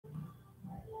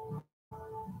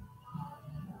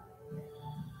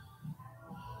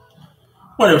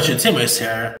What up, you? Timmons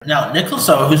here. Now, Nicholas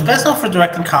Stoller, who's best known for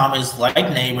directing comedies like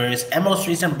Neighbors and most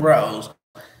recent Bros,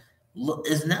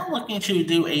 is now looking to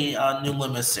do a new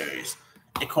Limit series.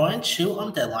 According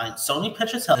to Deadline, Sony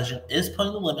Pictures Television is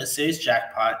putting the Limit series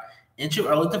Jackpot into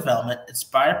early development,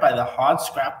 inspired by the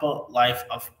hard-scrapple life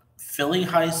of Philly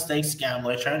high-stakes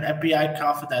gambler turned FBI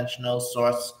confidential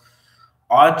source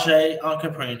R.J.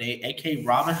 Caprini, aka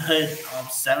Robin Hood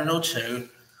 702,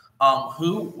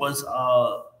 who was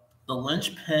the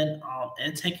linchpin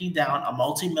in taking down a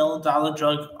multi-million-dollar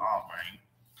drug ring.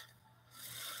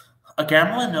 A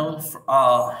gambler known for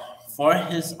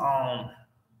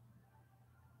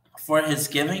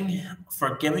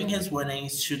giving his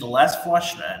winnings to the less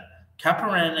fortunate.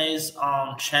 Caparini's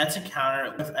chance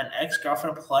encounter with an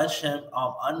ex-girlfriend plunged him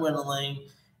unwittingly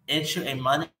into a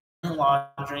money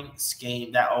laundering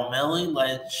scheme that ultimately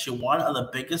led to one of the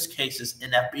biggest cases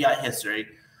in FBI history,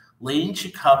 leading to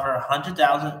cover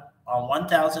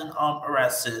 1,000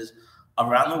 arrests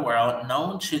around the world,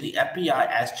 known to the FBI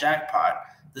as Jackpot.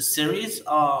 The series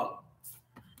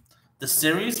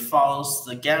follows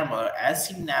the gambler as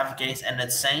he navigates an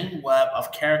insane web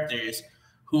of characters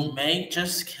who may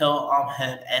just kill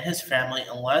him and his family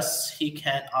unless he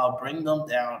can bring them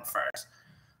down first.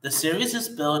 The series is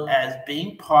billed as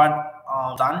being part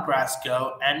Don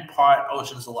Brasco and part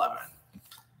Ocean's 11.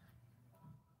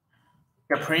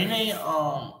 Caprini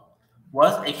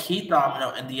was a key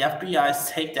domino in the FBI's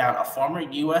takedown of former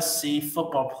USC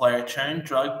football player turned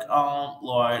drug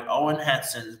lord Owen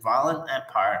Henson's violent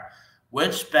empire,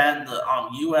 which spanned the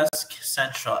U.S.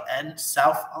 Central and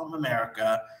South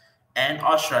America and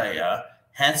Australia.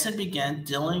 Henson began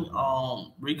dealing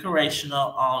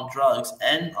recreational drugs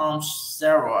and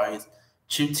steroids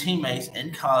to teammates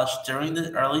in college during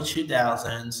the early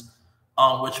 2000s,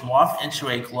 which morphed into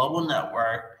a global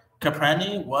network.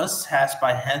 Caprini was tasked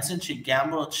by Henson to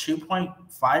gamble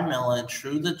 $2.5 million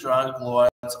through the drug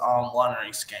lord's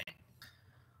laundering scheme.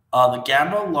 The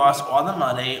gambler lost all the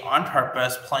money on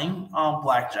purpose, playing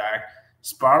blackjack,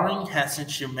 spurring Henson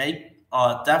to make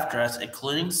death threats,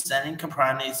 including sending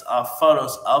Caprini's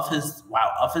photos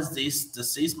of his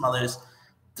deceased mother's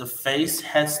defaced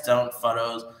headstone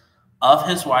photos of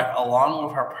his wife, along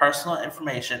with her personal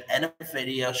information and a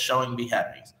video showing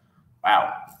beheadings.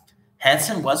 Wow.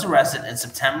 Henson was arrested in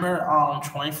September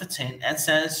 2015 and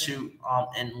sentenced to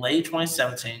in late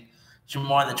 2017 to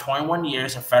more than 21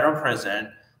 years in federal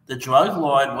prison. The drug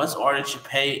lord was ordered to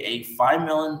pay a $5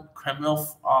 million criminal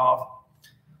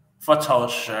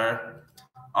forfeiture,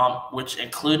 which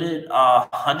included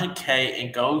 $100K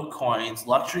in gold coins,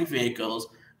 luxury vehicles,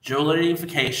 jewelry,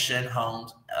 vacation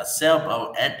homes, a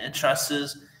sailboat, and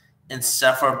interests in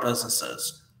several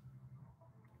businesses.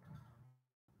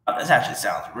 This actually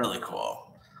sounds really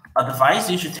cool. A device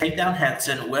used to take down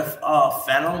Henson with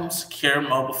Phantom secure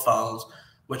mobile phones,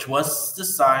 which was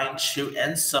designed to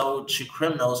and sold to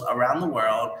criminals around the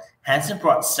world. Henson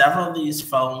brought several of these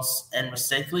phones and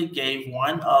mistakenly gave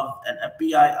one of an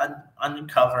FBI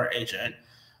undercover agent,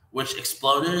 which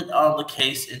exploded the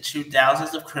case into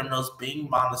thousands of criminals being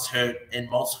monitored in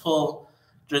multiple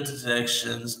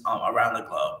jurisdictions around the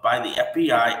globe by the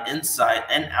FBI inside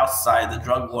and outside the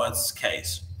drug lord's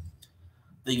case.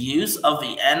 The use of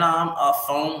the Anom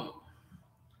phone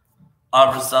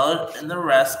resulted in the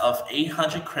arrest of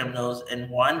 800 criminals in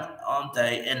one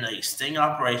day in a sting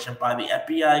operation by the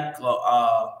FBI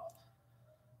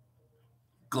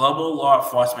global law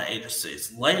enforcement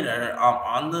agencies. Later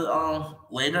on, the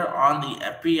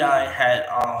FBI had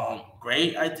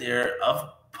great idea of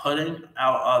putting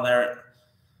out their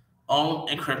own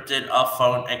encrypted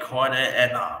phone and called it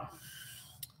and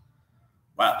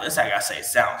wow, this I gotta say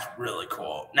sounds really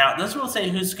cool. Now, this won't say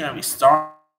who's gonna be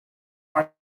starring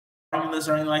in this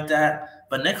or anything like that,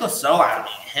 but Nicholas Stoller, I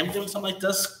mean, him doing something like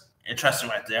this, interesting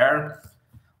right there.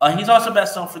 He's also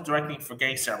best known for directing for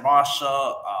Gangster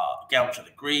Marshall, Gambler to the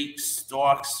Greeks,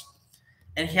 Storks,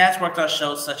 and he has worked on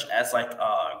shows such as like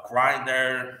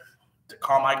Grinder, the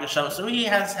Carmichael Show. So he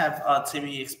has have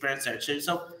TV experience there too.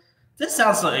 So this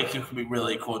sounds like it could be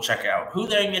really cool. Check out who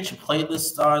they're gonna get you play the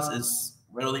stars is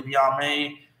literally beyond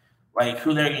me. Like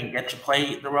who they're gonna get you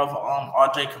play the role of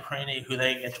R.J. Caprini, who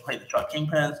they're gonna get you play the drug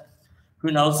kingpins.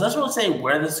 Who knows? Let's not say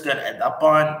where this is gonna end up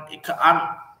on.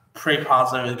 I'm pretty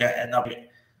positive it's gonna end up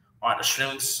on a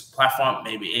streaming platform,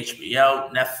 maybe HBO,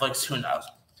 Netflix, who knows.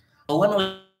 But let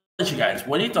me let you guys.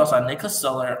 What are your thoughts on Nicholas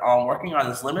Stoller on working on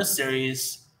this limited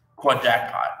series called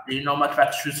Jackpot? Do you know much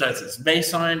about the true stories it's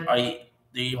based on?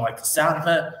 Do you like the sound of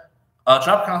it?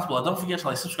 Drop comments below. Don't forget to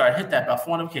like, subscribe, hit that bell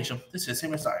for notification. This is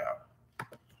Timmons signing off.